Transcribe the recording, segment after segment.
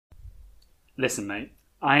Listen, mate,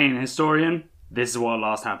 I ain't a historian. This is what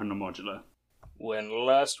last happened on Modular. When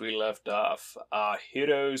last we left off, our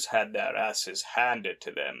heroes had their asses handed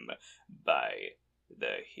to them by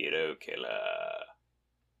the Hero Killer.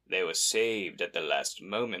 They were saved at the last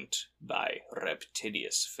moment by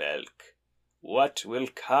Reptidius Felk. What will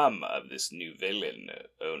come of this new villain,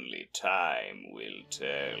 only time will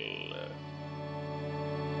tell.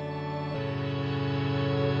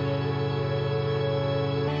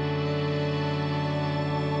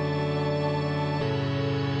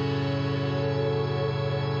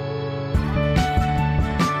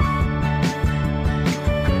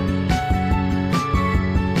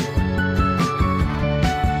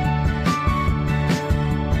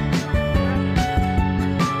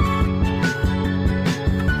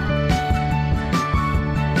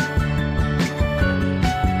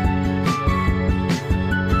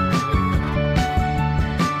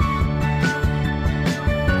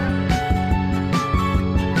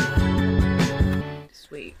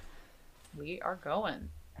 Going.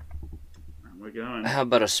 We're going. How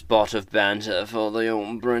about a spot of banter for the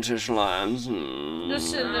old British lads?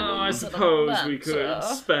 Just a little I bit of suppose we could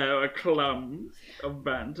banter. spare a clump of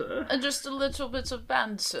banter. And just a little bit of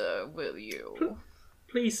banter, will you?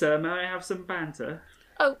 Please, sir, may I have some banter?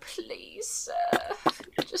 Oh, please, sir.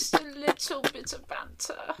 Just a little bit of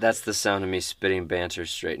banter. That's the sound of me spitting banter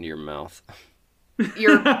straight into your mouth.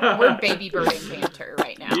 We're baby birding banter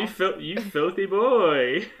right now. You filthy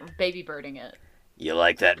boy. We're baby birding it. You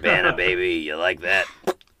like that banter, baby? You like that?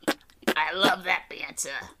 I love that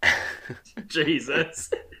banter.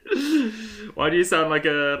 Jesus. Why do you sound like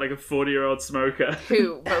a 40-year-old smoker?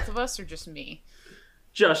 Who? Both of us or just me?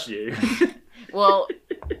 Just you. Well,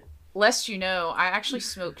 lest you know, I actually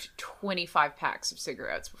smoked 25 packs of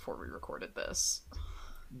cigarettes before we recorded this.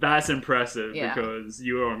 That's impressive, Yeah. because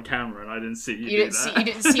you were on camera and I didn't see you do didn't that. You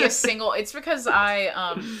didn't see a single. It's because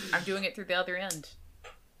I'm doing it through the other end.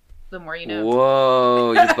 The more you know.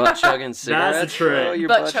 Whoa, you butt chugging cigarettes? That's a trick. Bro? You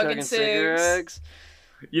Butt butt chugging chugging cigs. cigarettes?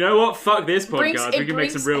 You know what? Fuck this podcast. We can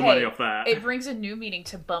make some real money hey, off that. It brings a new meaning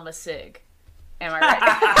to bum a cig. Am I right?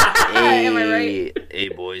 Hey, Am I right? Hey,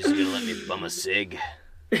 boys, you gonna let me bum a cig?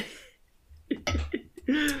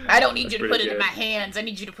 I don't need you to pretty put it in good. my hands. I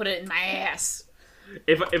need you to put it in my ass.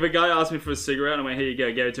 If a guy asks me for a cigarette, I'm like, here you go,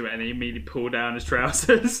 give it to him, and he immediately pull down his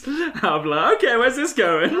trousers. I'm like, okay, where's this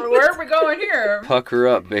going? Where are we going here? Pucker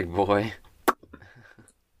up, big boy.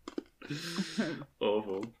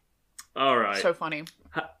 Awful. Alright. So funny.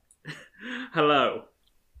 Hello.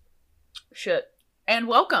 Shit. And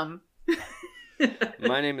welcome.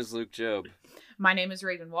 My name is Luke Job, My name is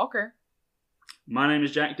Raven Walker. My name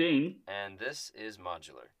is Jack Dean. and this is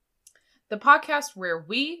Modular. The podcast where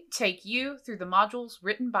we take you through the modules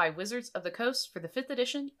written by Wizards of the Coast for the 5th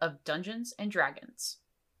edition of Dungeons and Dragons.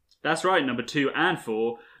 That's right, number 2 and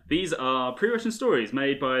 4. These are pre-written stories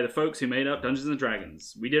made by the folks who made up Dungeons and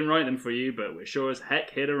Dragons. We didn't write them for you, but we're sure as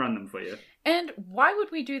heck here to run them for you. And why would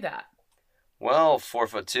we do that? Well,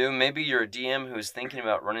 4'2", maybe you're a DM who's thinking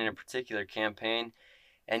about running a particular campaign,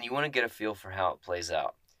 and you want to get a feel for how it plays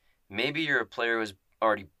out. Maybe you're a player who's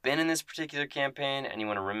already been in this particular campaign and you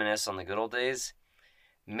want to reminisce on the good old days.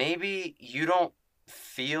 Maybe you don't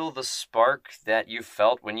feel the spark that you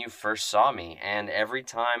felt when you first saw me, and every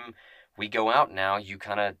time we go out now, you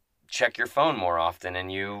kind of check your phone more often,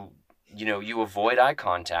 and you avoid eye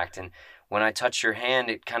contact, and when I touch your hand,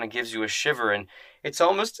 it kind of gives you a shiver, and it's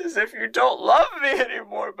almost as if you don't love me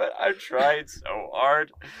anymore, but I've tried so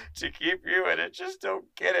hard to keep you, and I just don't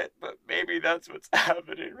get it, but maybe that's what's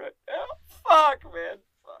happening right now. Fuck, man.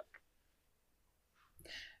 Fuck.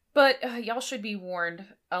 But y'all should be warned,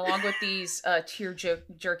 along with these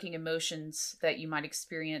tear-jerking emotions that you might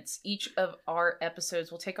experience, each of our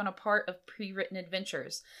episodes will take on a part of pre-written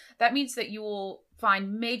adventures. That means that you will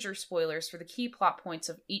find major spoilers for the key plot points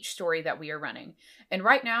of each story that we are running. And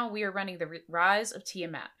right now, we are running The Rise of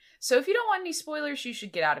Tiamat. So if you don't want any spoilers, you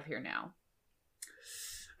should get out of here now.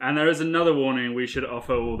 And there is another warning we should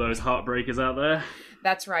offer all those heartbreakers out there.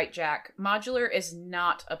 That's right, Jack. Modular is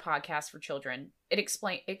not a podcast for children.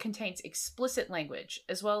 It contains explicit language,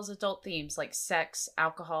 as well as adult themes like sex,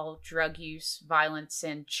 alcohol, drug use, violence,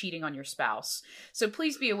 and cheating on your spouse. So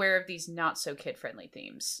please be aware of these not-so-kid-friendly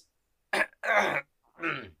themes.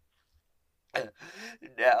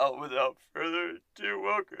 Now, without further ado,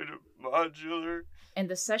 welcome to Modular.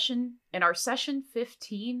 In our session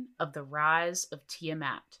 15 of The Rise of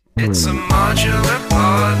Tiamat. It's a modular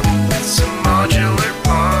pod. It's a modular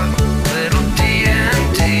pod. Little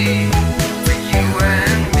D&D for you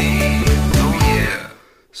and me. Oh yeah.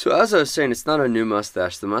 So as I was saying, it's not a new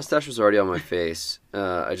mustache. The mustache was already on my face.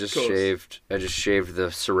 I just Cool. shaved the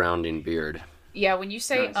surrounding beard. Yeah, when you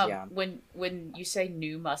say Nice, yeah. when you say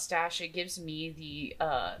new mustache, it gives me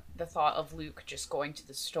the thought of Luke just going to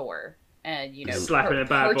the store and Slapping a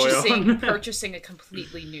bad boy purchasing on. purchasing a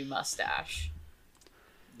completely new mustache.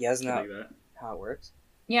 Yeah, isn't Like that that. how it works?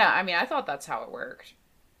 Yeah, I mean, I thought that's how it worked.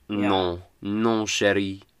 Yeah. Non, non,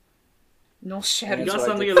 chérie. No You shit. That's got what I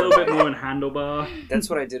something did a little for bit my- more in handlebar. That's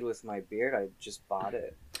what I did with my beard. I just bought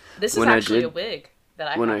it. This is When I actually did- a wig that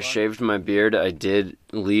I When have I on. shaved my beard, I did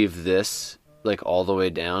leave this like all the way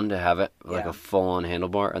down to have it like Yeah. a full-on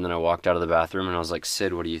handlebar, and then I walked out of the bathroom and I was like,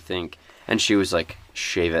 "Sid, what do you think?" And she was like,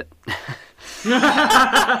 "Shave it."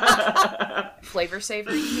 Flavor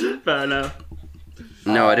saver, you mean? Fair enough.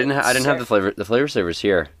 No, I didn't. I didn't have Sec- the flavor. The flavor saver's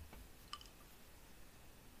here.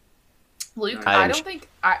 Luke, I I didn't don't think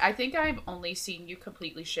I think I've only seen you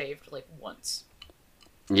completely shaved like once.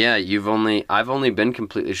 Yeah, I've only been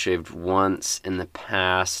completely shaved once in the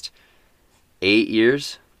past 8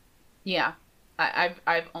 years. Yeah,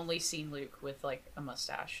 I've only seen Luke with like a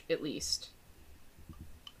mustache at least.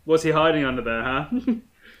 What's he hiding under there, huh?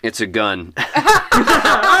 It's a gun,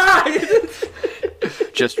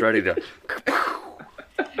 just ready to.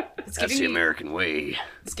 It's That's giving the me American way.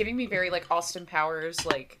 it's giving me very like Austin Powers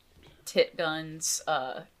like tit guns.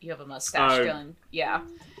 You have a mustache Oh. gun. Yeah.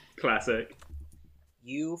 Classic.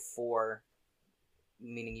 You four,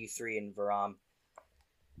 meaning you three and Varam,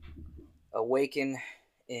 awaken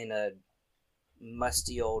in a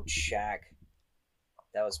musty old shack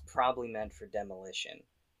that was probably meant for demolition.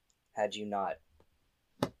 Had you not,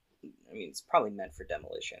 I mean, it's probably meant for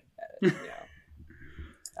demolition. It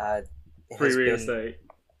Free has real been- estate.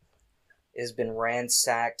 It has been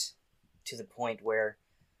ransacked to the point where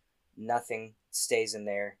nothing stays in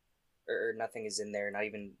there, or nothing is in there, not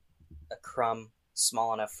even a crumb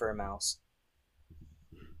small enough for a mouse.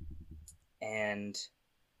 And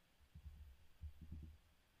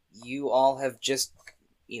you all have just,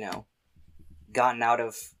 gotten out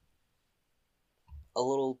of a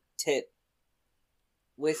little tit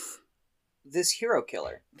with this hero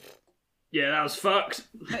killer. Yeah, that was fucked.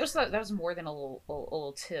 That was more than a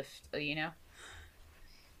little tiff, you know.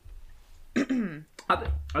 I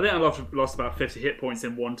think I lost about 50 hit points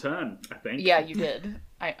in one turn, I think. Yeah, you did.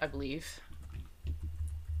 I believe.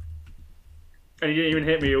 And he didn't even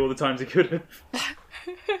hit me all the times he could have.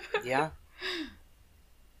 Yeah?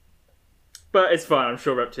 But it's fine, I'm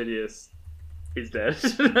sure Reptidius is dead.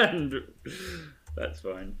 And that's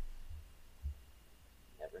fine.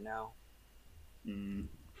 Never know. Mm.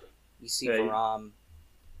 You see Yeah, Varam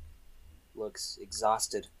looks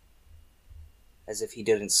exhausted, as if he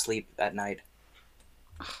didn't sleep at night.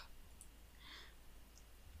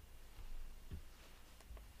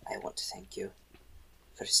 I want to thank you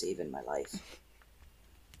for saving my life.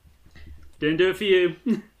 Didn't do it for you.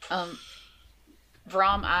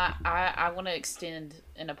 Vrom, I want to extend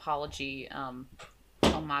an apology on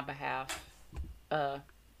my behalf. I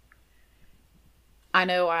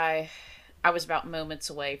know I was about moments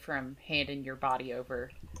away from handing your body over,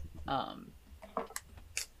 and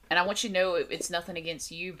I want you to know it's nothing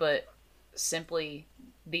against you, but simply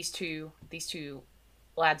these two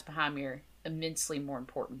lads behind me are immensely more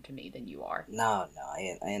important to me than you are. No,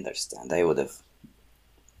 I understand. I would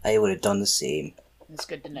have done the same. It's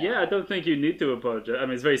good to know. Yeah, I don't think you need to apologize. I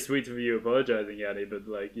mean, it's very sweet of you apologizing, Yanni, but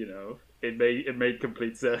it made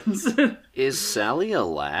complete sense. Is Sally a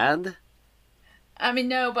lad? I mean,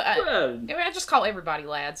 no, but Well, I just call everybody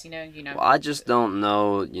lads. You know. Well, I just don't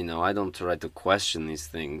know. I don't try to question these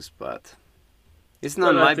things, but it's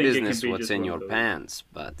not Well, I my think it can business be what's just in one your of those. pants.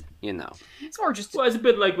 But It's more just well, it's a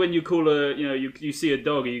bit like when you call you see a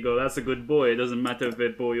dog and you go, "That's a good boy." It doesn't matter if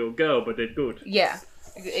they're boy or girl, but they're good. yeah,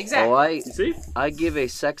 exactly. oh, You see? I give a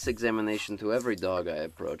sex examination to every dog I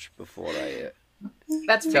approach before I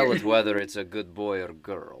That's tell fair. it whether it's a good boy or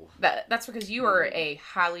girl. That's because you are a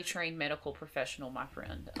highly trained medical professional, my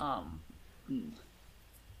friend.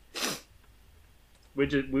 We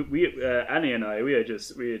Annie and I, we are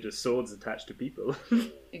just swords attached to people.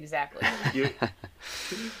 Exactly. You-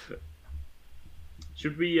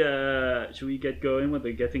 should we get going when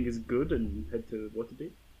the getting is good and head to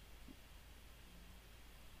Waterdeep?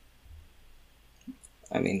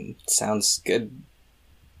 I mean, sounds good.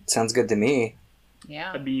 Sounds good to me.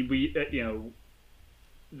 Yeah. I mean, we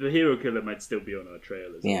the hero killer might still be on our trail.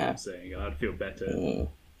 Is what Yeah. I'm saying. I'd feel better Mm,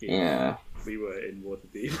 if yeah. we were in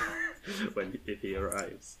Waterdeep if he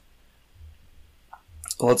arrives.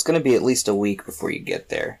 Well, it's going to be at least a week before you get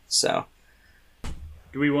there, so.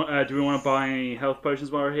 Do we want to buy any health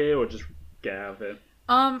potions while we're here, or just get out of it?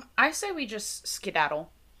 I say we just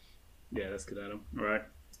skedaddle. Yeah, let's get at him. All right.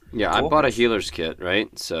 Yeah, I Cool. bought a healer's kit,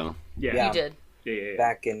 right? So Yeah. Yeah. You did. Yeah.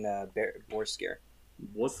 back in Borskir.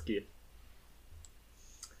 What's good?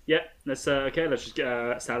 Yeah, let's just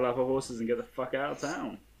saddle up our horses and get the fuck out of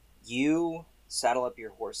town. You saddle up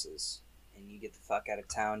your horses and you get the fuck out of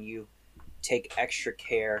town. You take extra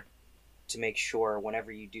care to make sure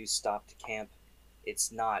whenever you do stop to camp,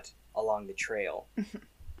 it's not along the trail.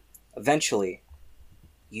 Eventually,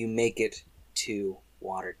 you make it to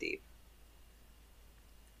Waterdeep.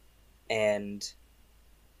 And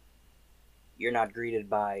you're not greeted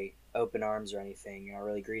by open arms or anything. You're not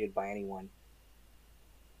really greeted by anyone.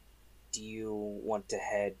 Do you want to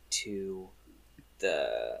head to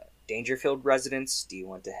the Dangerfield residence? Do you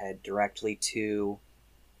want to head directly to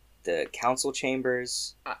the council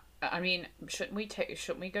chambers? I mean, shouldn't we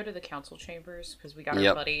go to the council chambers because we got Yep.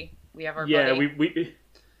 our buddy? We have our Yeah, buddy.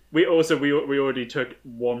 we already took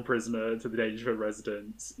one prisoner to the Dangerfield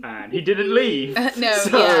residence, and he didn't leave. No,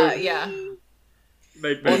 So, yeah.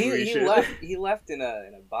 Maybe Well, we he should. left. He left in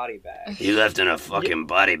a body bag. He left in a fucking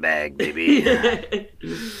body bag, baby.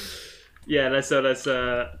 Yeah, let's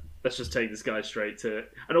just take this guy straight to.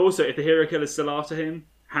 And also, if the hero killer's still after him,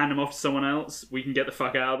 hand him off to someone else. We can get the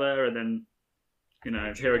fuck out of there, and then,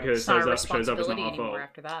 if hero killer It's not our shows up, it's not responsibility our fault. anymore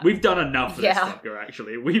after that. We've done enough of this Yeah. fucker.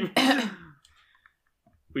 Actually, we've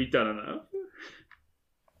done enough.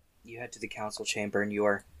 You head to the council chamber and you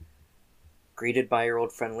are greeted by your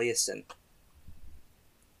old friend Leosin.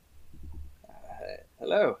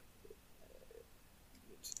 Hello.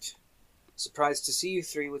 Surprised to see you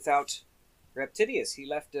three without Reptidius. He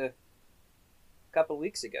left a couple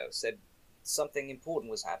weeks ago. Said something important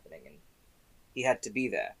was happening and he had to be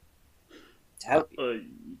there to help you.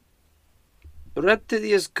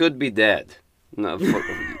 Reptidius could be dead. No,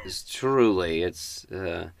 it's truly, it's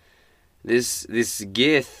this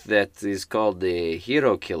Gith that is called the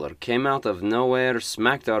Hero Killer came out of nowhere,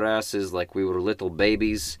 smacked our asses like we were little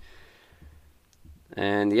babies,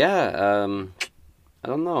 and yeah, I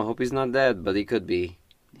don't know. I hope he's not dead, but he could be.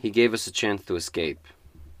 He gave us a chance to escape.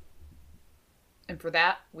 And for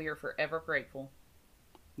that, we are forever grateful.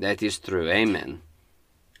 That is true. Amen.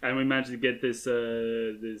 And we managed to get this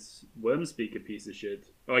this worm speaker piece of shit.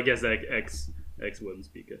 Oh, I guess ex worm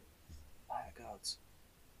speaker. My gods.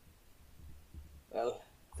 Well,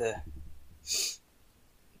 the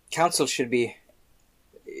council should be...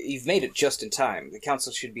 You've made it just in time. The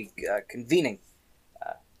council should be convening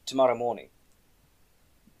tomorrow morning.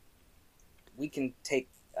 We can take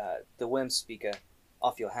the worm speaker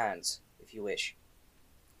off your hands, if you wish.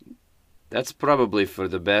 That's probably for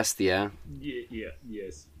the best, yeah.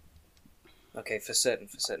 Yes. Okay, for certain.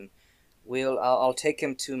 I'll take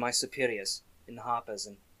him to my superiors in the Harpers,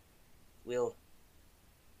 and we'll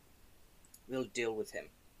deal with him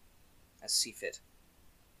as see fit.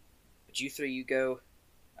 But you three, you go.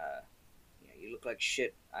 You look like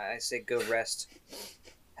shit. I say go rest.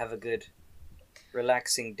 Have a good,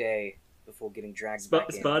 relaxing day before getting dragged back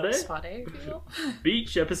in. Spa day? Spa day, if you will.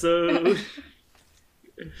 Beach episode.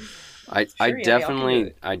 I Sure, yeah, y'all can do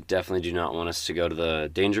it. definitely do not want us to go to the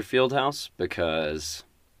Dangerfield house because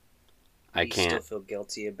I You still can't. feel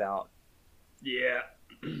guilty about... Yeah.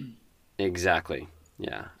 Exactly.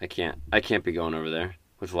 Yeah, I can't be going over there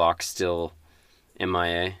with Locke still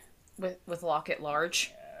MIA. With Lock at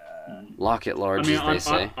large. Lock at large, I mean, as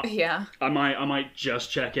they say. Yeah. I might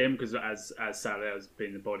just check him because as Sally as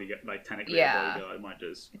being the bodyguard, like technically Yeah. a bodyguard, I might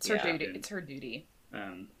just. It's her Yeah. duty. It's her duty.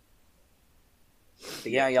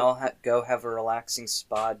 But yeah, y'all go have a relaxing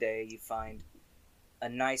spa day. You find a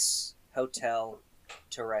nice hotel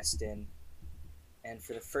to rest in. And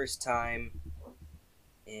for the first time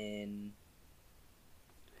in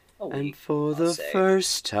a week, And for I'll the say.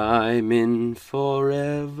 first time in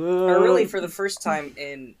forever. Or really for the first time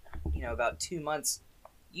in, about 2 months,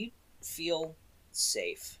 you feel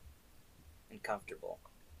safe and comfortable.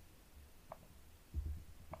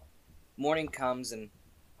 Morning comes and,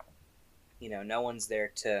 no one's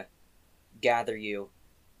there to gather you.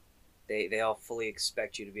 They all fully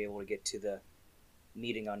expect you to be able to get to the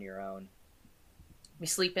meeting on your own. We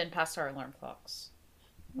sleep in past our alarm clocks.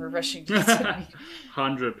 We're rushing to get to the meeting.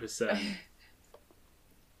 100%.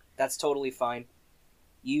 That's totally fine.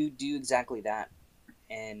 You do exactly that.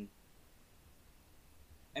 And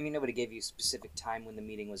nobody gave you a specific time when the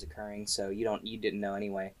meeting was occurring, so you didn't know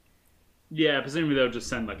anyway. Yeah, presumably they'll just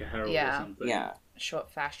send like a herald Yeah. or something. Yeah. Show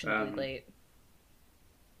up fashionably late.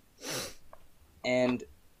 And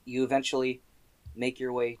you eventually make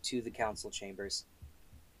your way to the council chambers.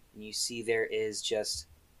 And you see there is just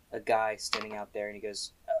a guy standing out there, and he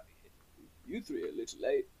goes, "You three are a little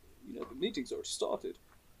late. The meeting's already started."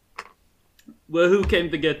 Well, who came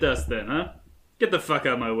to get us then, huh? Get the fuck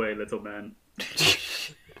out of my way, little man.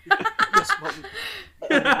 Just one.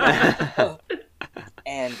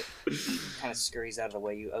 And kind of scurries out of the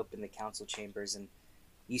way. You open the council chambers, and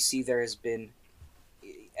you see there has been...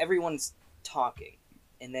 Everyone's talking,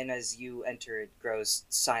 and then as you enter, it grows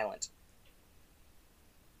silent.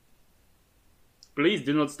 Please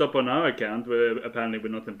do not stop on our account. Apparently we're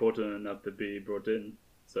not important enough to be brought in.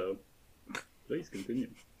 So, please continue.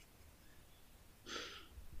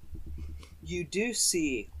 You do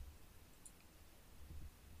see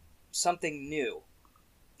something new,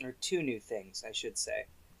 or two new things, I should say.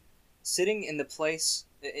 Sitting in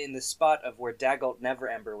the spot of where Dagult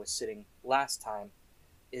Neverember was sitting last time,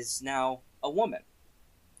 is now a woman.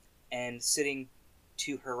 And sitting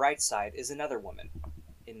to her right side is another woman.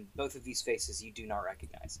 In both of these faces you do not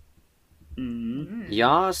recognize.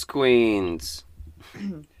 Yas, queens.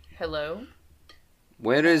 Hello?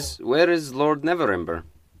 Where is Lord Neverember?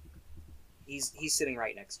 He's sitting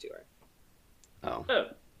right next to her. Oh. Oh.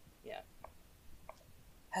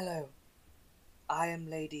 Hello. I am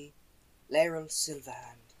Lady Laeral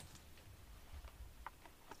Silverhand.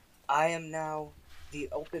 I am now the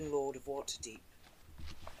Open Lord of Waterdeep.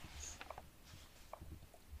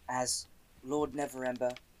 As Lord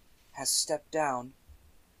Neverember has stepped down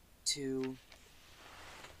to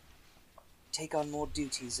take on more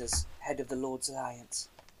duties as head of the Lord's Alliance.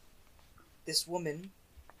 This woman,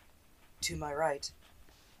 to my right,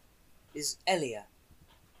 is Elia.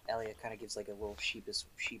 Elia kind of gives like a little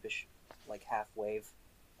sheepish, like half wave.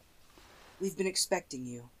 We've been expecting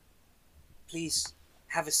you. Please,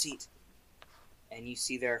 have a seat. And you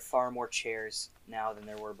see there are far more chairs now than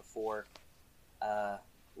there were before.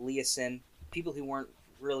 Leosin, people who weren't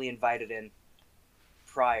really invited in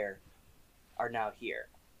prior, are now here.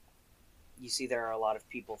 You see there are a lot of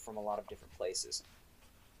people from a lot of different places.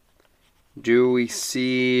 Do we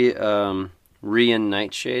see Rian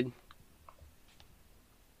Nightshade?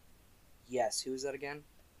 Yes, who is that again?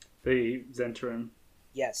 The Zentran.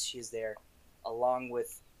 Yes, she's there, along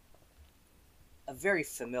with a very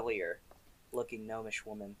familiar looking gnomish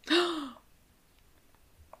woman.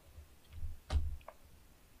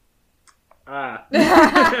 Ah.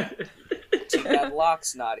 Too bad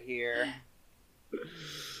Locke's not here.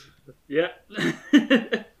 Yeah.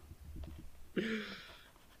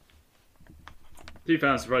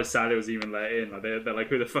 I'm surprised Sally was even let in. Like they're like,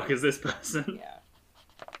 who the fuck is this person? Yeah.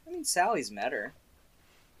 I mean, Sally's met her.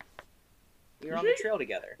 We were on the trail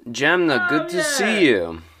together. Jamna, good to see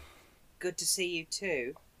you. Good to see you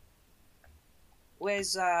too.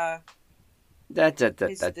 Where's, We'll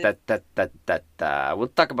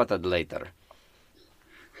talk about that later.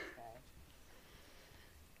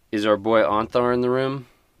 Is our boy Anthar in the room?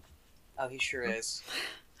 Oh, he sure is.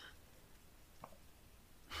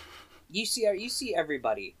 You see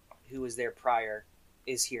everybody who was there prior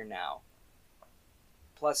is here now.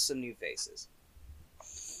 Plus some new faces.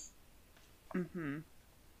 Mm-hmm.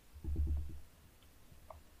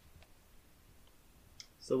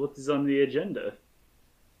 So what is on the agenda?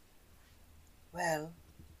 Well,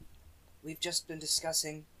 we've just been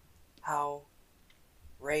discussing how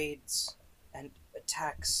raids and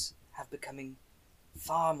attacks have becoming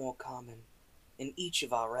far more common in each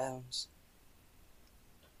of our realms.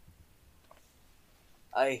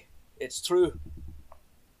 Aye, it's true.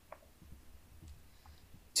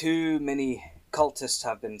 Too many cultists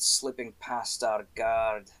have been slipping past our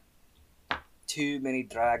guard. Too many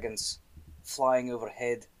dragons flying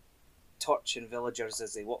overhead, torching villagers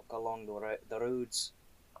as they walk along the roads.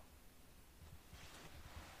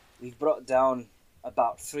 We've brought down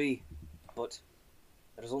about 3, but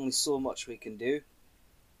there's only so much we can do.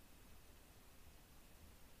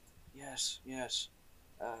 Yes.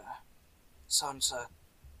 Sansa.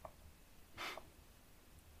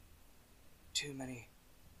 Too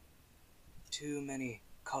many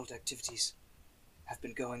cult activities have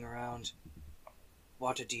been going around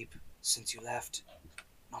Waterdeep since you left.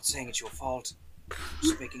 Not saying it's your fault,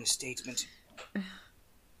 just making a statement.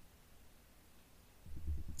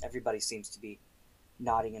 Everybody seems to be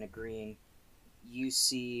nodding and agreeing. You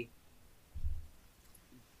see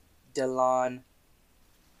Delon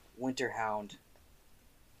Winterhound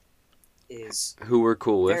is Who we're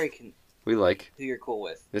cool with. We like. Who you're cool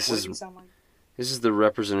with. This What is- does he sound like? This is the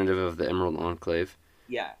representative of the Emerald Enclave.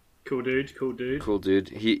 Yeah. Cool dude. Cool dude.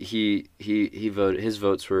 He voted. His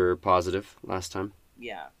votes were positive last time.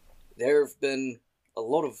 Yeah. There have been a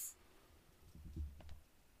lot of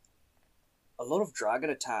dragon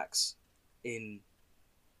attacks in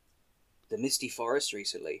the Misty Forest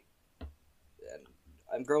recently. And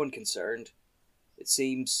I'm growing concerned. It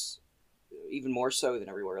seems even more so than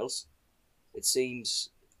everywhere else. It seems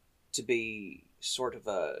to be sort of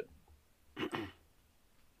a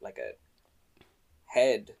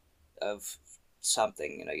head of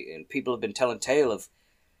something, and people have been telling tale of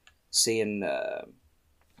seeing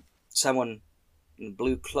someone in a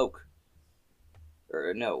blue cloak,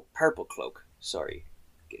 or no, purple cloak. Sorry,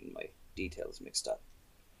 getting my details mixed up.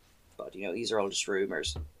 But these are all just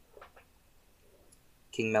rumors.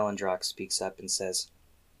 King Melandrox speaks up and says,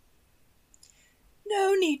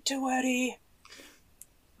 "No need to worry.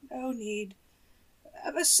 No need.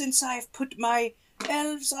 Ever since I've put my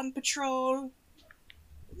elves on patrol,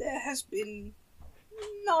 there has been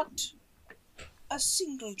not a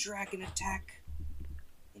single dragon attack."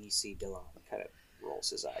 And you see Dillon kind of rolls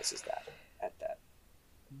his eyes at that.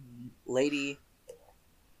 Lady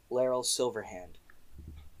Laryl Silverhand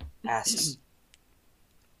asks,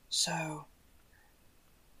 "So,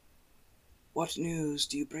 what news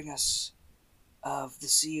do you bring us of the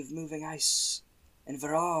Sea of Moving Ice and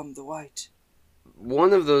Varam the White?"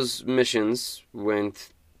 One of those missions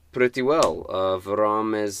went pretty well.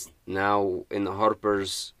 Varam is now in the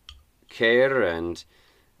Harper's care, and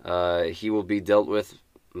he will be dealt with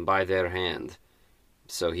by their hand.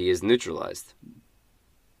 So he is neutralized.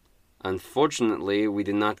 Unfortunately, we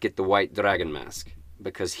did not get the white dragon mask,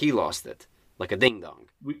 because he lost it, like a ding-dong.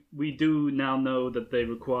 We do now know that they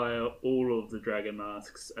require all of the dragon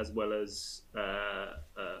masks, as well as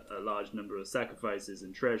a large number of sacrifices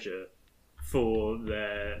and treasure for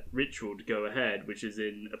their ritual to go ahead, which is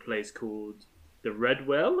in a place called the Red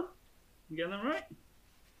Well. You get that right?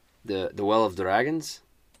 The Well of Dragons?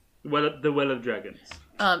 The Well of Dragons.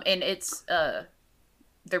 And it's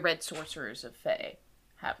the Red Sorcerers of Fae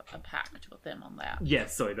have a pact with them on that.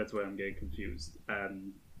 Yes, sorry, that's where I'm getting confused.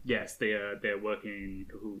 Yes, they're working in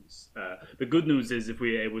cahoots. The good news is if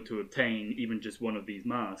we're able to obtain even just one of these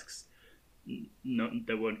masks,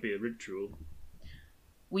 there won't be a ritual.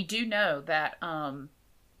 We do know that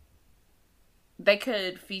they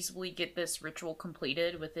could feasibly get this ritual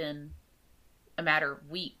completed within a matter of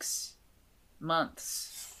weeks,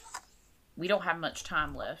 months. We don't have much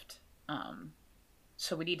time left,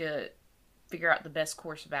 so we need to figure out the best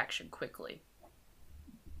course of action quickly.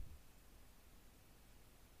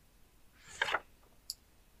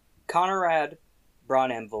 Conrad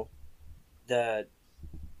Bronenville, the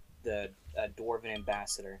dwarven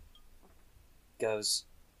ambassador, goes,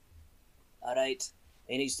 "All right,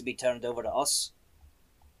 he needs to be turned over to us,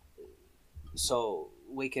 so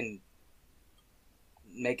we can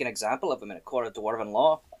make an example of him in a court of dwarven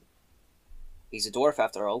law. He's a dwarf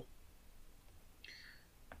after all.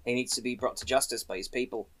 He needs to be brought to justice by his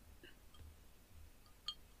people."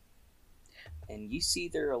 And you see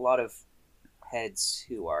there are a lot of heads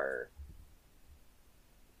who are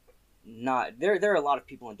not... There are a lot of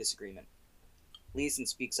people in disagreement. Leeson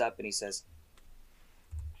speaks up and he says,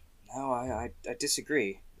 "No, I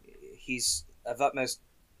disagree. He's of utmost...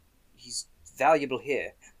 He's valuable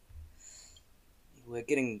here. We're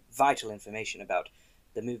getting vital information about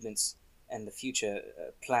the movements and the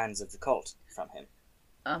future plans of the cult from him.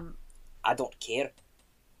 I don't care.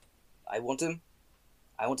 I want him.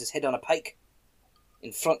 I want his head on a pike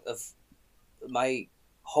in front of my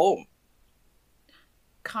home."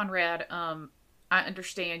 Conrad, I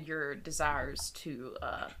understand your desires to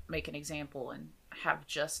make an example and have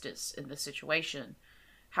justice in this situation.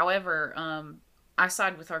 However, I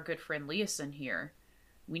side with our good friend Leeson here.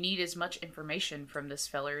 We need as much information from this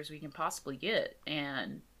feller as we can possibly get,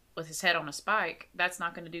 and with his head on a spike, that's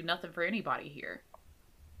not going to do nothing for anybody here.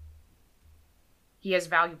 He has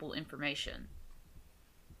valuable information.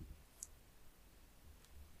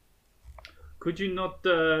 Could you not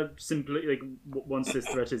simply, once this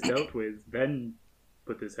threat is dealt with, then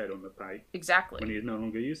put his head on the pike Exactly. when he is no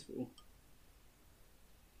longer useful?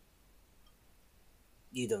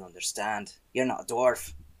 You don't understand. You're not a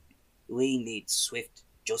dwarf. We need swift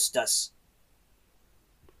justice.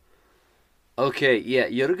 Okay, yeah,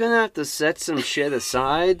 you're gonna have to set some shit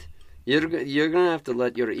aside. You're gonna have to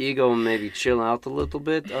let your ego maybe chill out a little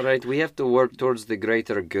bit. All right, we have to work towards the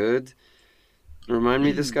greater good. Remind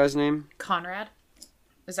me this guy's name? Conrad?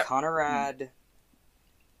 Is that Conrad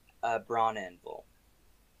Bronenville.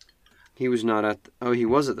 He was not at... he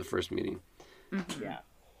was at the first meeting. Mm-hmm. Yeah.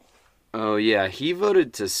 Oh, yeah, he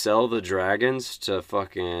voted to sell the dragons to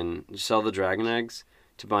fucking... Sell the dragon eggs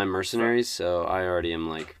to buy mercenaries, so I already am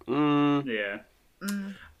like, Yeah.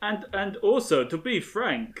 Mm. And also, to be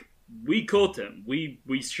frank, we caught him. We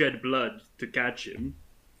shed blood to catch him.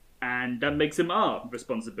 And that makes him our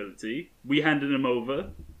responsibility. We handed him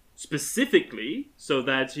over specifically so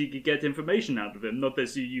that he could get information out of him. Not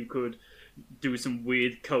that you could do some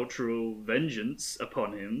weird cultural vengeance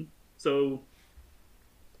upon him. So,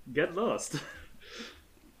 get lost.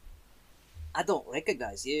 I don't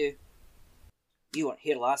recognize you. You weren't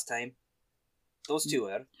here last time. Those two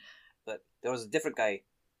were. But there was a different guy.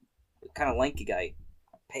 A kind of lanky guy.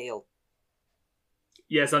 Pale.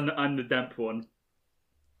 Yes, I'm the damp one.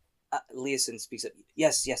 Leeson speaks up.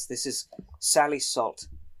 Yes, this is Sally Salt.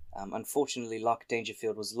 Unfortunately, Locke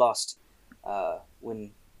Dangerfield was lost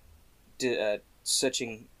when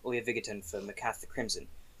searching Oya Vigaton for Macath the Crimson.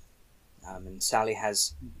 And Sally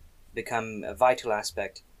has become a vital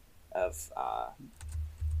aspect of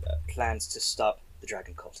plans to stop the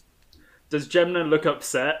Dragon Cult. Does Gemna look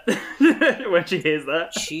upset when she hears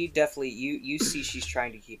that? She definitely, you see she's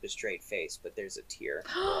trying to keep a straight face, but there's a tear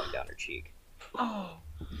rolling down her cheek. Oh,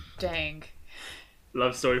 dang.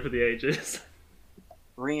 Love story for the ages.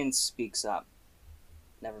 Rian speaks up.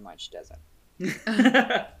 Never mind, she doesn't.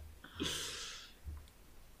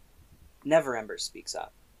 Never Ember speaks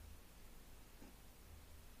up.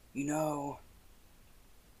 You know,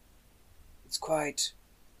 it's quite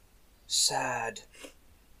sad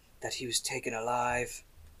that he was taken alive.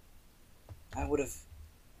 I would have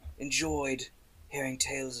enjoyed hearing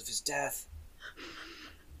tales of his death.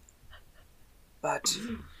 But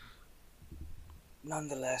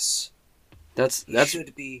nonetheless, he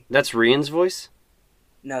should be. That's Rian's voice?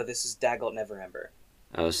 No, this is Daggalt Never Ember.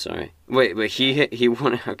 Oh, sorry. Wait, he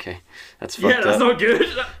won. Okay, that's fucked Yeah, that's up. not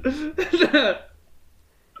good.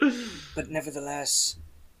 But nevertheless,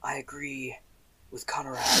 I agree with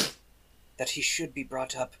Conrad that he should be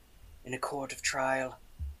brought up in a court of trial.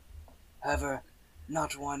 However,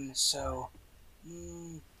 not one so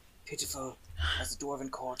pitiful as the Dwarven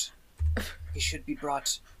Court. He should be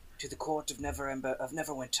brought to the court of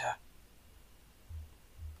Neverwinter.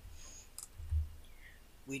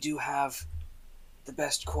 We do have the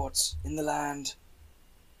best courts in the land,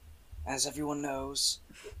 as everyone knows.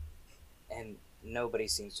 And nobody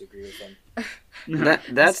seems to agree with him.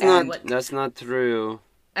 That's not true.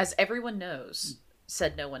 As everyone knows,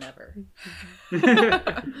 said no one ever. Do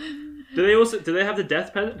they have the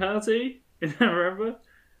death penalty in Neverember?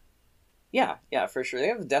 Yeah, for sure. They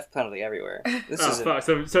have the death penalty everywhere. Fuck.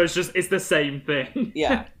 So it's the same thing.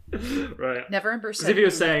 Yeah. Right. Neverember As said. if you were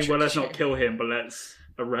saying, well, let's not tradition. kill him, but let's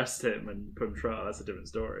arrest him and put him on trial. That's a different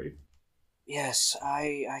story. Yes,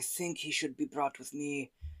 I think he should be brought with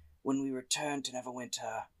me when we return to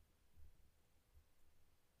Neverwinter.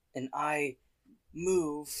 And I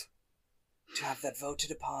move to have that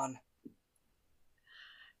voted upon.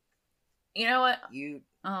 You know what? You,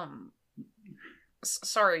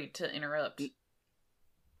 Sorry to interrupt.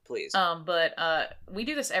 please. But we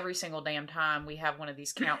do this every single damn time we have one of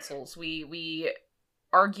these councils. We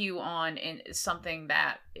argue on something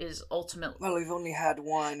that is ultimately. Well, we've only had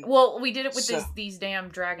one. Well, we did it with So- these damn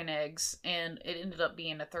dragon eggs, and it ended up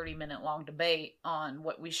being a 30-minute long debate on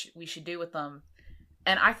what we should do with them.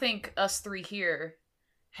 And I think us three here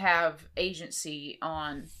have agency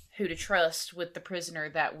on who to trust with the prisoner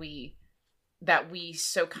that we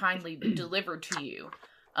so kindly delivered to you.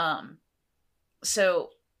 So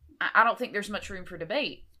I don't think there's much room for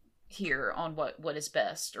debate here on what is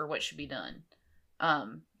best or what should be done.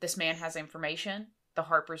 This man has information. The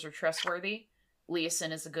Harpers are trustworthy.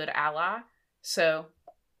 Leeson is a good ally. So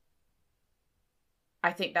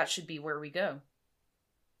I think that should be where we go.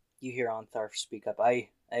 You hear Antharf speak up. I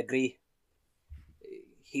agree.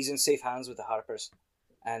 He's in safe hands with the Harpers.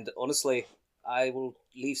 And honestly, I will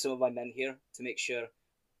leave some of my men here to make sure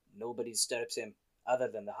nobody disturbs him other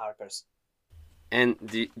than the Harpers. And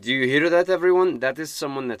do you hear that, everyone? That is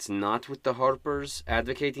someone that's not with the Harpers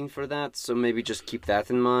advocating for that, so maybe just keep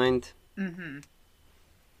that in mind. Mm-hmm.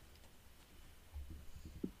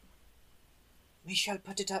 We shall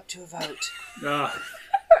put it up to a vote. Ah,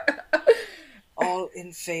 All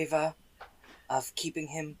in favor of keeping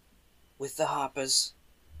him with the Harpers.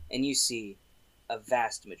 And you see a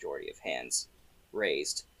vast majority of hands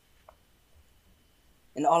raised.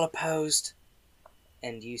 And all opposed.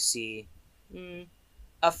 And you see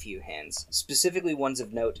a few hands. Specifically ones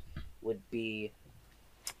of note would be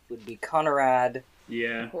Conrad,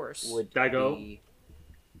 yeah. Of course. would Daggalt. be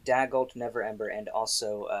Daggalt, Never Ember, and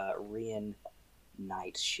also Rian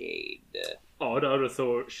Nightshade. Oh, I would have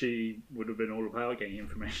thought she would have been all about getting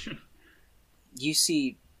information. You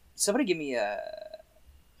see, somebody give me a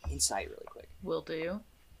insight really quick. Will do.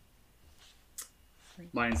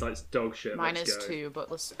 My insight's dog shit. Mine Let's is go. 2, but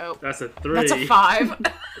let's... Oh, That's a 3. that's a 5.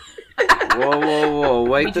 Whoa, We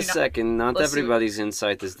wait do a not- second. Not Let's see what- everybody's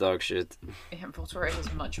insight is dog shit. Volturi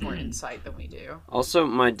has much more insight than we do. Also,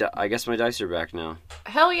 I guess my dice are back now.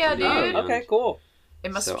 Hell yeah, dude! Yeah. Okay, cool.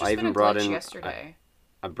 It must So have I just even been a brought glitch in- yesterday.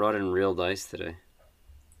 I brought in real dice today.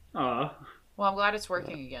 Ah, Well, I'm glad it's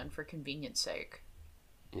working again, for convenience sake.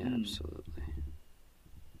 Yeah, Hmm. absolutely.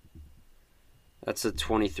 That's a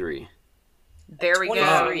 23. There we go.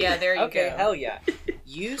 23. Yeah, there you Okay, go. hell yeah.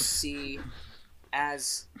 You see,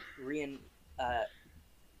 as Rian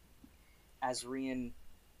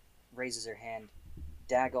raises her hand,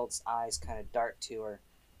 Daggald's eyes kind of dart to her,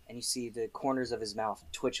 and you see the corners of his mouth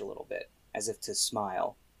twitch a little bit, as if to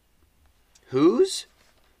smile. Whose?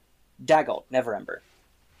 Daggald, Neverember.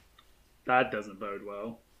 That doesn't bode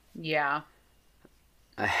well. Yeah.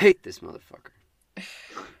 I hate this motherfucker.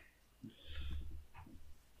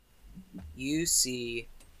 You see,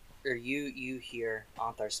 or you hear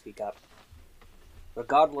Anthar speak up.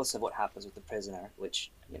 Regardless of what happens with the prisoner,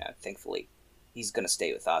 which, thankfully, he's going to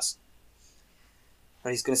stay with us. But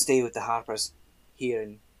he's going to stay with the Harpers here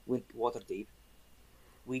in Waterdeep.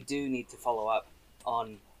 We do need to follow up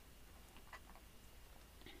on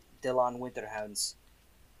Dylan Winterhound's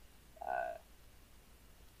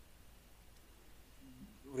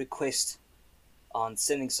request on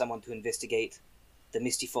sending someone to investigate the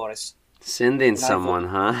Misty Forest. Sending And I someone,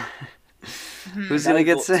 huh? Who's And gonna I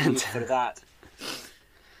get vote to you sent? for that?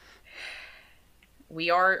 We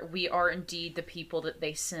are indeed the people that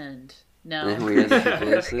they send. No. We are the people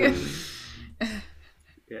who send.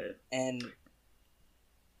 Yeah. And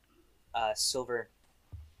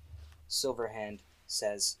Silverhand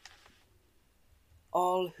says,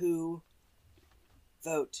 all who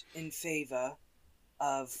vote in favor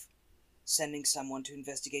of sending someone to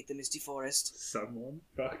investigate the Misty Forest, Someone?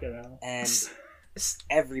 Fucking hell. and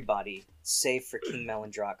everybody, save for King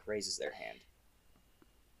Melindrock, raises their hand.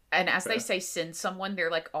 And as they Fair. say send someone,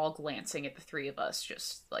 they're like all glancing at the three of us,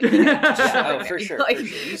 just like Yeah, Oh, for sure, Like- for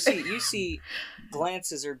sure. You see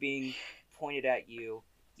glances are being pointed at you.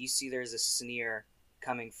 You see there's a sneer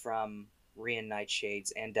coming from Rian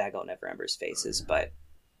Nightshades and Daggald Neverember's faces, but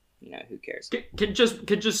who cares? Can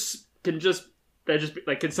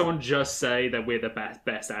someone just say that we're the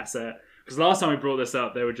best asset? Because last time we brought this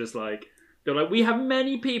up, they were just like, we have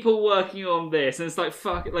many people working on this, and it's like,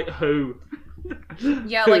 fuck, like who?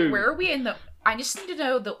 Yeah, Who? like where are we in the? I just need to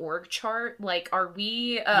know the org chart. Like, are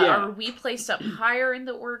we placed up higher in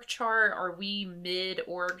the org chart? Are we mid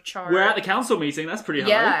org chart? We're at the council meeting. That's pretty high.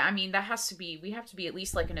 Yeah, I mean that has to be. We have to be at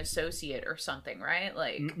least like an associate or something, right?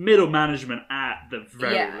 Like Middle management at the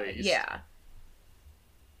very yeah, least. yeah.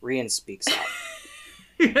 Rian speaks up.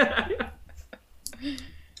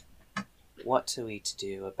 What are we to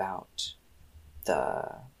do about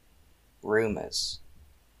the rumors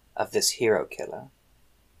of this hero killer?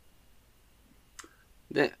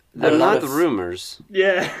 They're A lot not of- the rumors.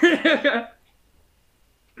 Yeah.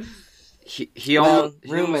 He Well, almost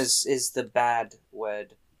rumors is the bad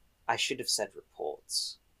word. I should have said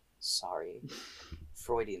reports. Sorry.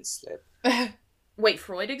 Freudian slip. Wait,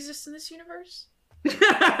 Freud exists in this universe?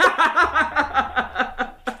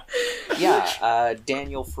 Yeah,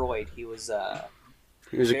 Daniel Freud, he was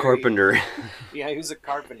He was a very- carpenter. he was a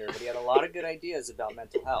carpenter, but he had a lot of good ideas about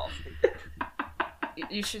mental health.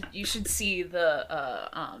 You should see the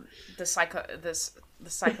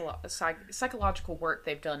psychological work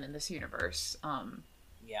they've done in this universe.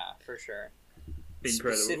 Yeah, for sure.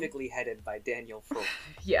 Incredible. Specifically headed by Daniel Freud,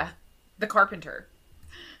 Yeah, the carpenter.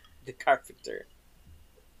 the carpenter.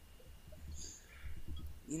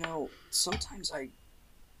 Sometimes I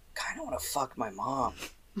kind of want to fuck my mom.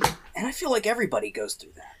 And I feel like everybody goes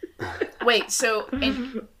through that. Wait, so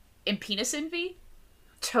in penis envy,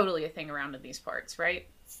 totally a thing around in these parts, right?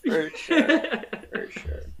 For sure. For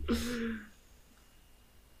sure.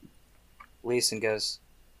 Leeson goes,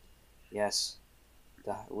 yes,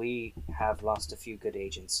 we have lost a few good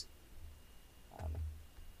agents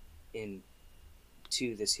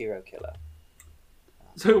to this hero killer.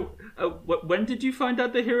 So, when did you find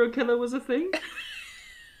out the hero killer was a thing?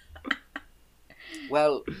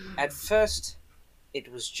 Well, at first,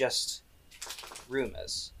 it was just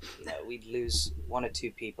rumors. We'd lose one or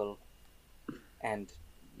two people, and,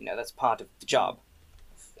 that's part of the job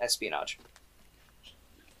of espionage.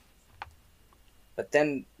 But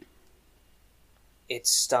then, it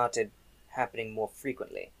started happening more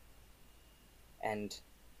frequently. And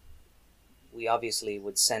we obviously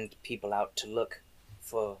would send people out to look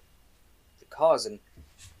for the cause, and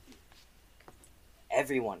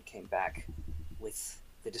everyone came back with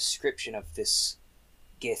the description of this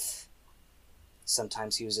Gith.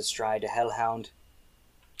 Sometimes he was astride a hellhound,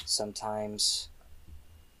 sometimes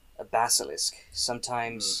a basilisk,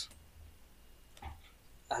 sometimes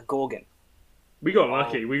a gorgon. We got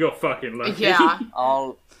lucky. We got fucking lucky. Yeah.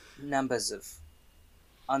 All numbers of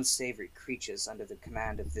unsavory creatures under the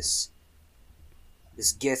command of this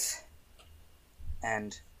Gith,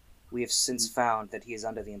 and we have since found that he is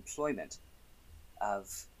under the employment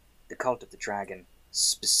of the Cult of the Dragon,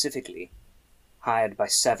 specifically hired by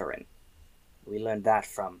Severin. We learned that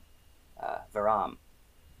from Varam.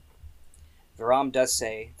 Varam does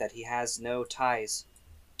say that he has no ties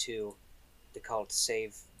to the cult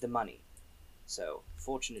save the money. So,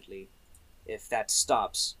 fortunately, if that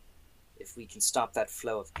stops, if we can stop that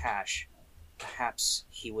flow of cash, perhaps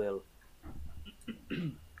he will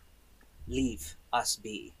leave us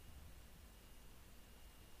be.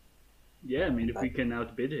 Yeah, I mean, if we can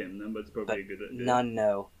outbid him, then that's But probably a good idea. none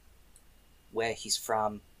know where he's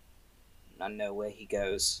from. None know where he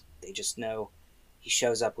goes. They just know he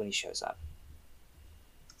shows up when he shows up.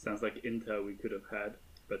 Sounds like intel we could have had,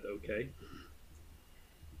 but okay.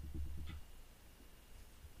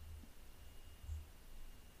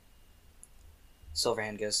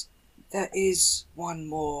 Silverhand goes, there is one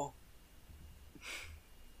more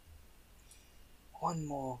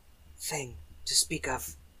thing to speak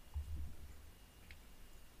of.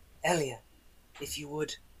 Elia, if you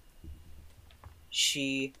would.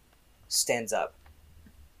 She stands up.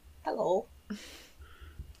 Hello.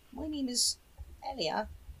 My name is Elia.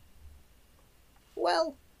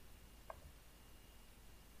 Well,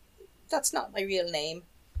 that's not my real name.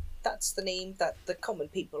 That's the name that the common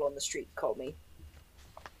people on the street call me.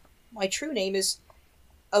 My true name is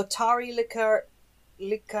Otari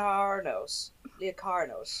Licarnos.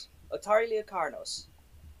 Otari Licarnos.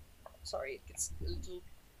 Sorry, it gets a little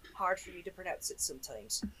hard for me to pronounce it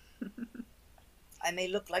sometimes. I may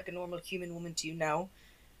look like a normal human woman to you now,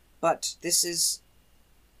 but this is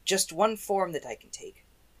just one form that I can take.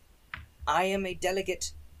 I am a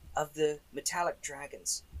delegate of the Metallic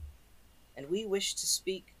Dragons, and we wish to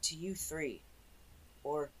speak to you three,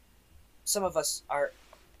 or some of us are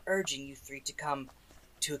urging you three to come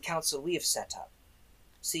to a council we have set up.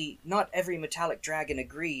 See, not every Metallic Dragon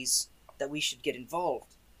agrees that we should get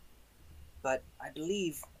involved, but I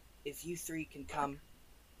believe if you three can come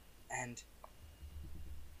and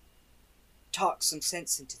talk some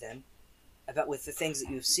sense into them about with the things that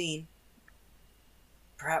you have seen,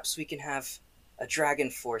 perhaps we can have a dragon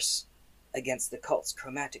force against the cult's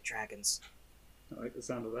chromatic dragons. I like the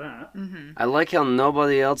sound of that. Mm-hmm. I like how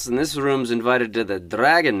nobody else in this room's invited to the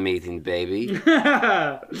dragon meeting, baby.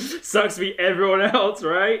 Sucks to be everyone else,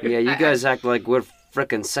 right? Yeah, you guys act like we're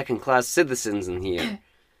frickin' second-class citizens in here.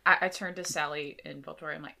 I turned to Sally and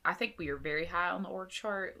Voltori. I'm like, I think we are very high on the org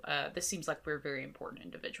chart. This seems like we're very important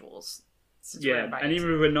individuals. Since we're Yeah, invited and to-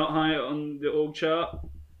 even if we're not high on the org chart,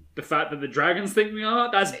 the fact that the dragons think we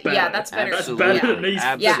are, that's better. Yeah, that's better. That's Absolutely. better than these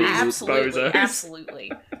yeah, Absolutely. absolutely, bozos.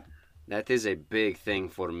 absolutely. That is a big thing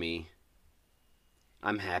for me.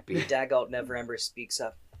 I'm happy. Dagalt Neverember speaks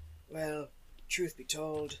up. Well, truth be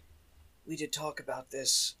told, we did talk about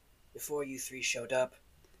this before you three showed up,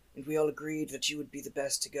 and we all agreed that you would be the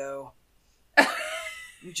best to go.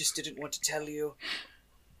 We just didn't want to tell you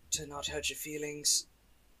to not hurt your feelings.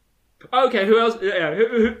 Okay, who else? Yeah,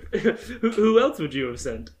 who else would you have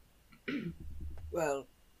sent? Well,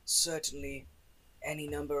 certainly any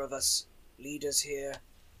number of us leaders here,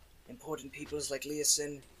 important peoples like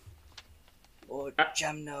Leosin or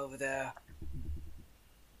Jamna over there.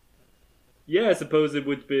 Yeah, I suppose it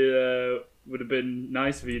would have been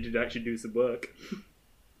nice for you to actually do some work.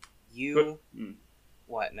 You... Hmm.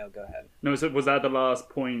 What? No, go ahead. No, so was that the last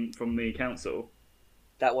point from the council?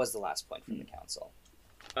 That was the last point from the council.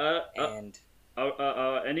 And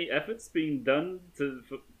Are any efforts being done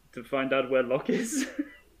to find out where Locke is?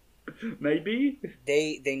 Maybe?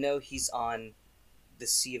 they know he's on the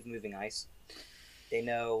Sea of Moving Ice. They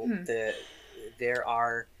know there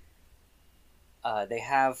are they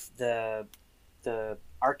have the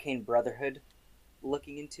Arcane Brotherhood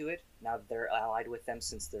looking into it now that they're allied with them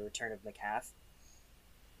since the return of Nakath,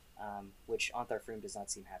 which Anthar Froom does not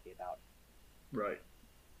seem happy about. Right.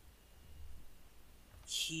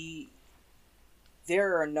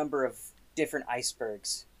 There are a number of different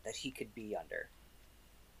icebergs that he could be under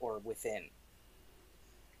or within.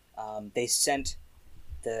 They sent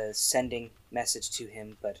the sending message to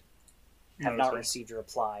him, but have not received a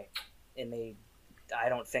reply, and I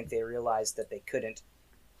don't think they realized that they couldn't,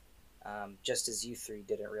 just as you three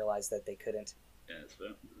didn't realize that they couldn't. Yeah, that's fair.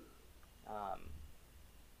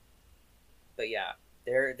 But yeah,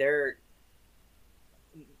 they're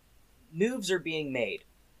moves are being made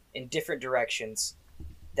in different directions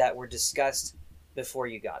that were discussed before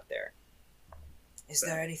you got there. Is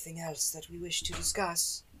there anything else that we wish to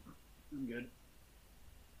discuss? I'm good.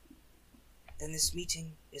 Then this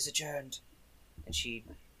meeting is adjourned. And she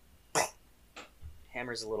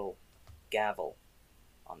hammers a little gavel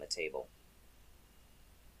on the table.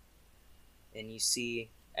 And you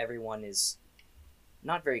see everyone is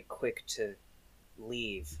not very quick to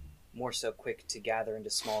leave more so quick to gather into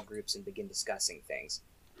small groups and begin discussing things.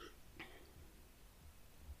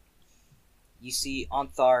 You see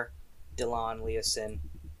Onthar, Dylan, Leosin,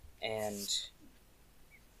 and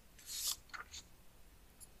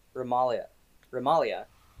Ramalia,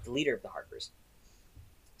 the leader of the Harpers,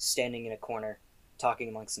 standing in a corner, talking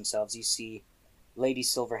amongst themselves. You see Lady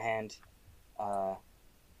Silverhand,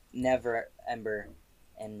 Never Ember,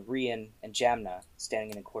 and Rian and Jamna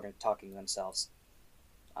standing in a corner talking to themselves.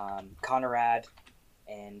 Conrad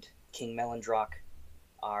and King Melendrock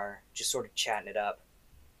are just sort of chatting it up.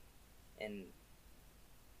 And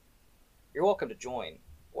you're welcome to join,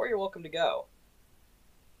 or you're welcome to go.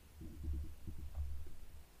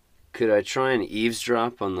 Could I try and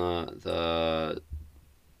eavesdrop on the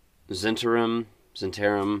Zentarum?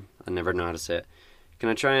 I never know how to say it. Can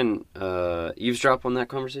I try and eavesdrop on that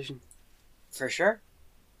conversation? For sure.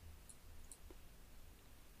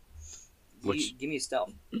 Which- Give me a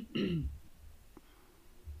stealth.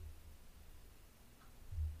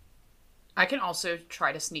 I can also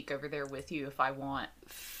try to sneak over there with you if I want.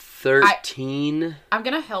 13. I'm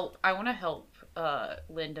gonna help. I want to help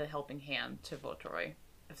lend a helping hand to Voltroy,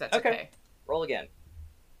 if that's okay. Roll again.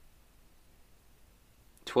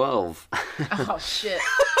 12. Oh shit!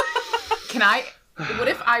 Can I? What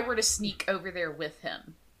if I were to sneak over there with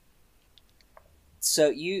him? So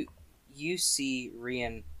you see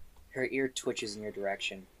Rian, her ear twitches in your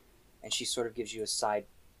direction, and she sort of gives you a side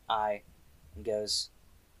eye and goes,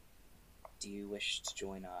 "Do you wish to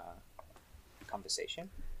join a conversation?"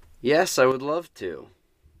 Yes, I would love to.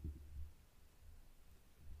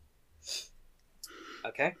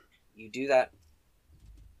 Okay, you do that.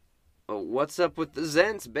 Oh, what's up with the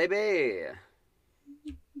Zents, baby?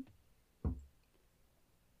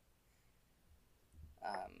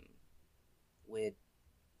 We're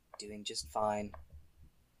doing just fine.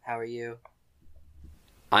 How are you?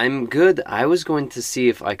 I'm good. I was going to see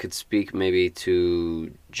if I could speak maybe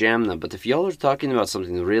to Jamna, but if y'all are talking about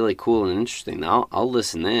something really cool and interesting, I'll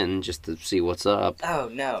listen in just to see what's up. Oh,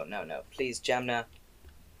 no. Please, Jamna,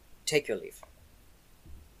 take your leave.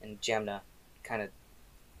 And Jamna kind of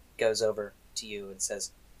goes over to you and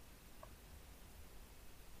says,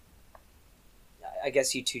 I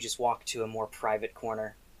guess you two just walk to a more private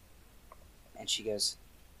corner. And she goes,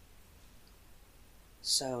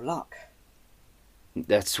 "So, Locke."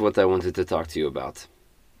 That's what I wanted to talk to you about.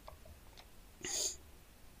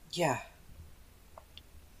 Yeah.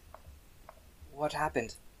 What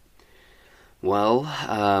happened? Well,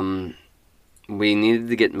 we needed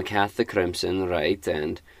to get Macath the Crimson, right?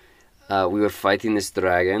 And we were fighting this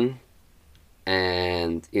dragon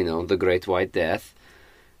and, the Great White Death.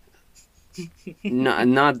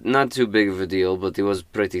 Not too big of a deal, but it was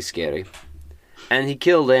pretty scary. And he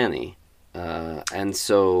killed Annie. And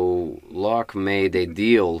so Locke made a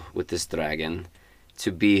deal with this dragon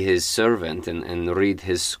to be his servant and read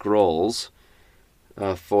his scrolls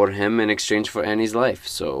for him in exchange for Annie's life.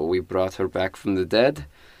 So we brought her back from the dead,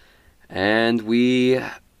 and we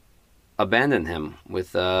abandoned him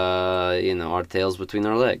with, our tails between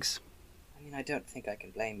our legs. I mean, I don't think I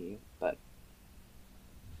can blame you, but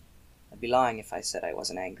I'd be lying if I said I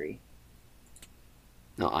wasn't angry.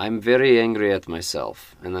 No, I'm very angry at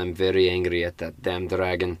myself, and I'm very angry at that damn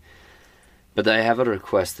dragon. But I have a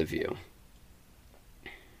request of you.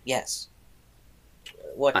 Yes.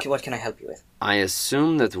 What can I help you with? I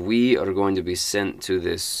assume that we are going to be sent to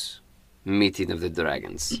this meeting of the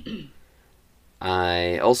dragons.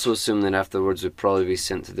 I also assume that afterwards we'll probably be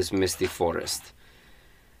sent to this misty forest.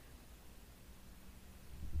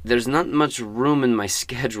 There's not much room in my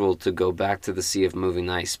schedule to go back to the Sea of Moving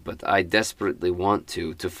Ice, but I desperately want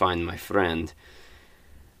to find my friend.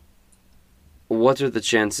 What are the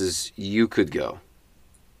chances you could go?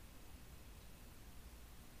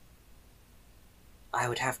 I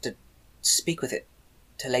would have to speak with it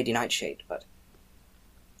to Lady Nightshade, but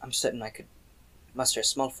I'm certain I could muster a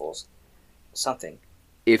small force. Something.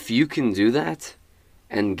 If you can do that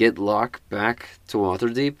and get Locke back to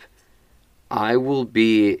Waterdeep, I will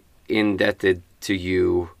be indebted to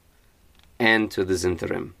you and to the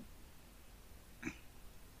Zentarim.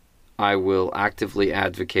 I will actively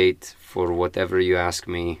advocate for whatever you ask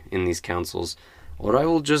me in these councils, or I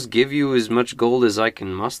will just give you as much gold as I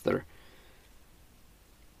can muster.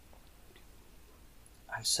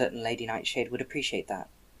 I'm certain Lady Nightshade would appreciate that.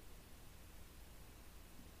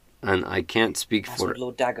 And I can't speak As for... would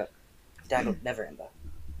Lord Dagger Neverember.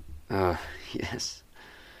 Yes.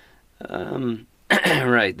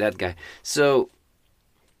 Right, that guy. So,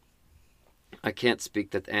 I can't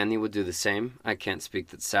speak that Annie would do the same. I can't speak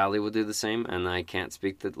that Sally would do the same. And I can't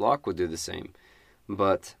speak that Locke would do the same.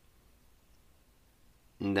 But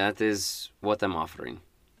And that is what I'm offering.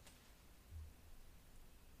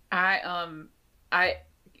 I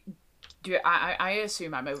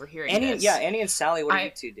assume I'm overhearing Annie, this. yeah, Annie and Sally, what are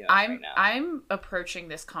you two doing right now? I'm approaching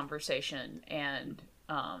this conversation, and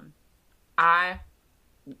I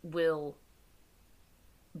will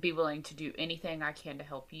be willing to do anything I can to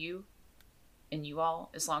help you and you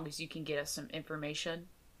all, as long as you can get us some information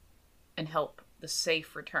and help the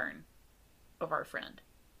safe return of our friend.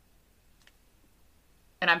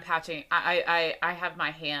 And I'm patching. I have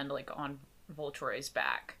my hand like on Voltroy's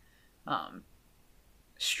back,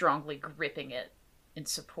 strongly gripping it in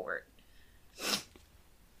support.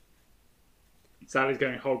 Sally's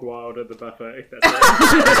going hog wild at the buffet. That's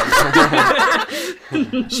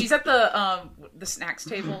She's at the snacks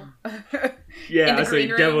table. yeah, in the so green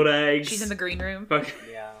room. deviled eggs. She's in the green room. Fuck.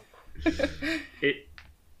 Yeah.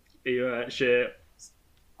 Shit.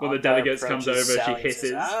 One of the Antar delegates comes over, approaches she Sally and hisses.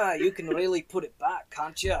 says, you can really put it back,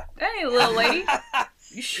 can't you? Hey, little lady.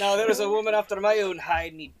 No, there was a woman after my own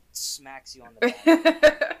hide, and he smacks you on the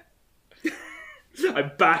back. I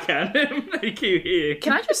backhand him. Thank you here.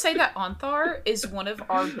 Can I just say that Anthar is one of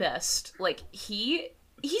our best? Like, he's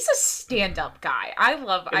a stand-up guy. I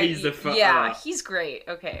love. He's he's great.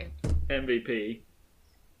 Okay. MVP.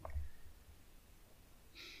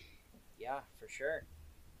 Yeah, for sure.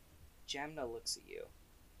 Jamna looks at you.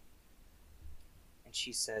 And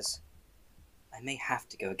she says, I may have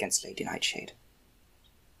to go against Lady Nightshade.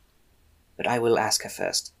 But I will ask her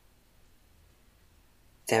first.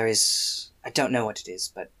 There is... I don't know what it is,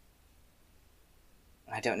 but...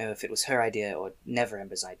 I don't know if it was her idea or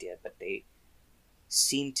Neverember's idea, but they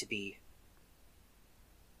seem to be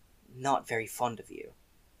not very fond of you.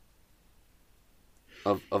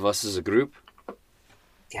 Of us as a group?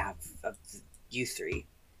 Yeah, of you three.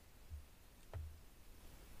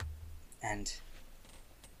 And...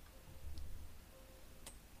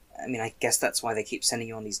 I mean, I guess that's why they keep sending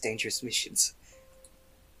you on these dangerous missions.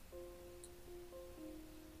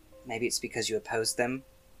 Maybe it's because you opposed them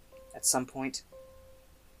at some point.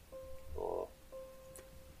 Or...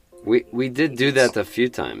 We did do that a few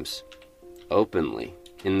times. Openly.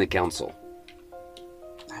 In the council.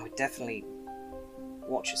 I would definitely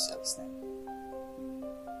watch yourselves then.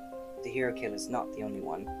 The hero killer is not the only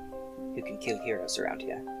one who can kill heroes around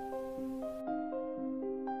here.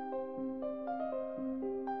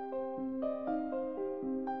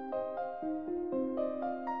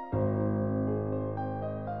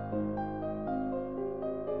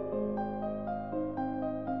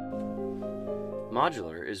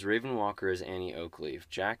 Modular is Raven Walker as Annie Oakleaf,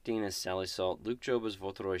 Jack Dean as Sally Salt, Luke Job as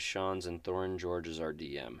Voltroy Shans, and Thorin George as our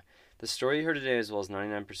DM. The story you heard today, as well as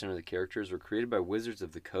 99% of the characters, were created by Wizards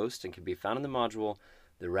of the Coast and can be found in the module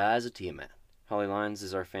The Rise of Tiamat. Holly Lyons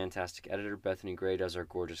is our fantastic editor, Bethany Gray does our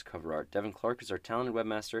gorgeous cover art, Devin Clark is our talented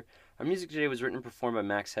webmaster. Our music today was written and performed by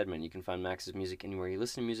Max Hedman. You can find Max's music anywhere you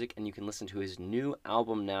listen to music, and you can listen to his new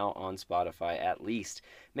album now on Spotify at least.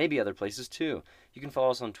 Maybe other places too. You can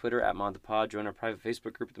follow us on Twitter at ModThePod, join our private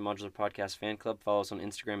Facebook group at the Modular Podcast Fan Club, follow us on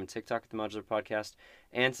Instagram and TikTok at the Modular Podcast,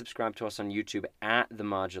 and subscribe to us on YouTube at the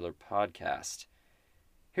Modular Podcast.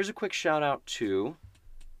 Here's a quick shout out to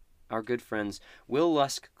our good friends Will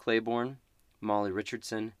Lusk Claiborne, Molly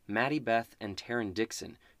Richardson, Maddie Beth, and Taryn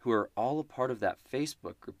Dixon, who are all a part of that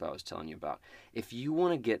Facebook group I was telling you about. If you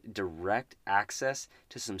want to get direct access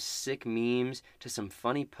to some sick memes, to some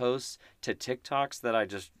funny posts, to TikToks that I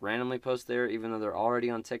just randomly post there, even though they're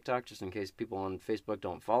already on TikTok, just in case people on Facebook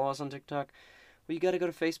don't follow us on TikTok, well, you got to go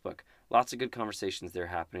to Facebook. Lots of good conversations there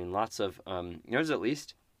happening. Lots of, there's at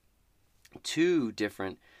least 2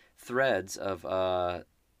 different threads of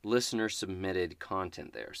listener-submitted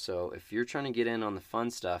content there. So if you're trying to get in on the fun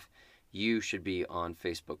stuff, you should be on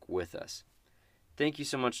Facebook with us. Thank you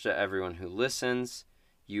so much to everyone who listens.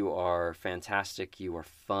 You are fantastic. You are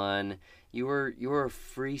fun. You are a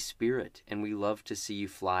free spirit, and we love to see you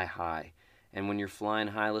fly high. And when you're flying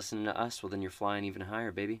high listening to us, well, then you're flying even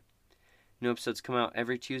higher, baby. New episodes come out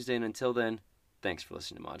every Tuesday, and until then, thanks for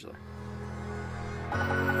listening to Modular.